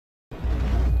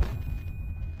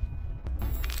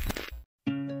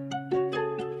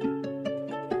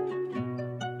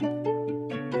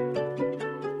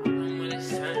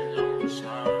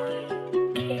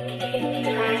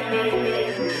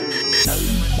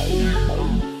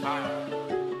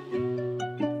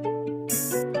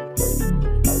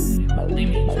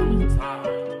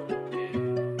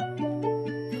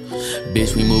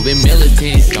Bitch, we moving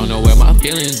militant. Don't know where my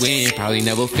feelings went. Probably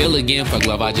never feel again. Fuck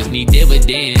love, I just need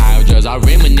dividends. Higher drugs, I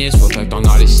reminisce. Reflect on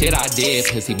all the shit I did.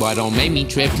 Pussy boy, don't make me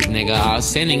trip. Cause nigga, I'll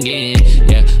sin again.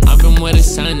 Yeah, I'm from where the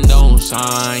sun don't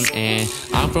shine. And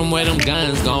I'm from where them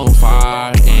guns gon'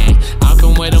 fire. And I'm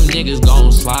from where them niggas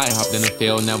gon' slide. Hopped in the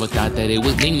field, never thought that it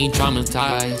would leave me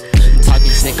traumatized. Talking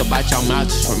sick about your mouth,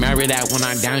 just remember that when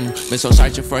I down you. Been so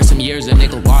searching for some years, a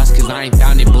nigga lost, cause I ain't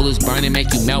found it. Bullets burning,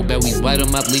 make you melt, bet we wet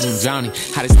them up, leave them drowning.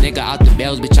 How this nigga out the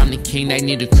bells, bitch, I'm the king, they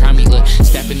need to crown me. Look,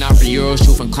 stepping out for Euros,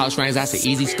 shoot from close range, that's an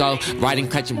easy scope. Riding,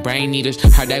 clutching brain eaters,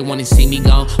 heard they wanna see me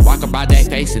gone. Walk about that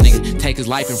face, a nigga, take his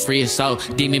life and free his soul.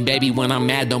 Demon baby, when I'm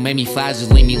mad, don't make me flash,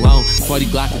 just leave me alone. 40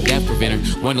 Glock, a death preventer,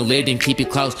 wanna live, then keep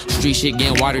it close. Street shit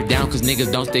getting watered down, cause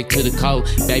niggas don't stick to the code.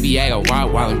 Baby A, a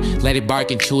Rottweiler, let it bark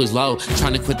and chew his load.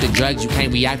 Tryna quit the drugs, you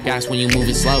can't react fast when you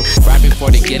moving slow. Rapping for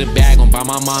to get a bag, on buy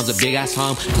my mom's a big ass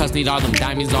home. Plus need all them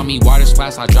diamonds on me, water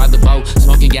splash, I drive the boat.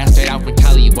 Smoking gas straight out from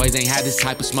Cali, you boys ain't had this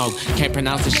type of smoke. Can't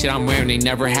pronounce the shit I'm wearing, they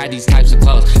never had these types of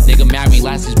clothes. Nigga mad we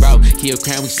lost his bro, he a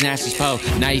cram, we snatched his foe.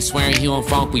 Now he swearing he on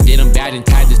funk, we did him bad and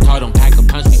tied this toe. Don't pack a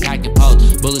punch, we packing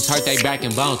poles. Bullets hurt they back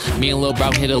and bones, me and lil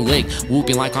bro hit a lick,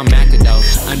 whooping like I'm Macado.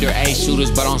 Underage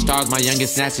shooters, but on stars, my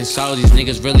youngest snatching shows. These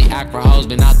niggas really act for hoes,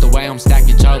 been out the way, I'm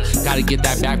stacking choke. Gotta get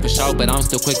that back for sure, but I'm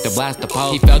still quick to blast the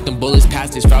pole. He felt them bullets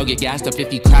past his throat, get gassed up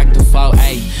if he cracked the foe.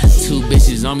 Ayy, 2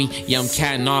 bitches on me, yeah, I'm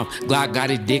catting off. Glock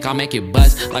got a dick, I'll make it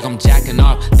bust like I'm jacking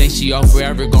off. Think she off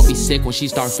forever, gon' be sick when she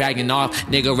start fagging off.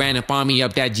 Nigga ran up on me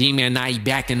up that G-man, now he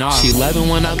backing off. She loving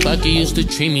when I fuck her, used to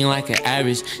treat me like an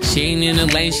average. She ain't in the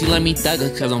lane, she let me thug her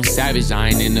cause I'm savage. I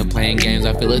ain't into playing games,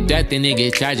 I feel a death then it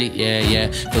get tragic.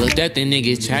 Yeah, feel a death then it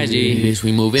get tragic. Bitch,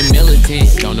 we moving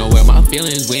militant, don't know where my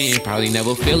feelings went. Probably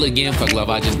never feel again, fuck love,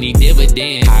 I just need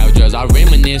dividends. Higher drugs, I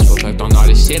reminisce, reflect on all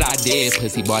the shit I did.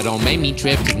 Pussy boy, don't make me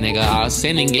trip, cause nigga, I'll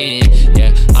sin again.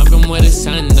 Yeah, I'm from where the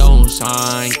sun don't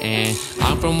shine. And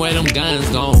I'm from where them guns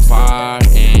gon' fire.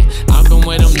 And I'm from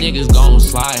where them niggas gon'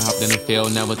 slide. Hopped in the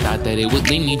field, never thought that it would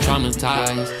leave me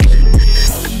traumatized.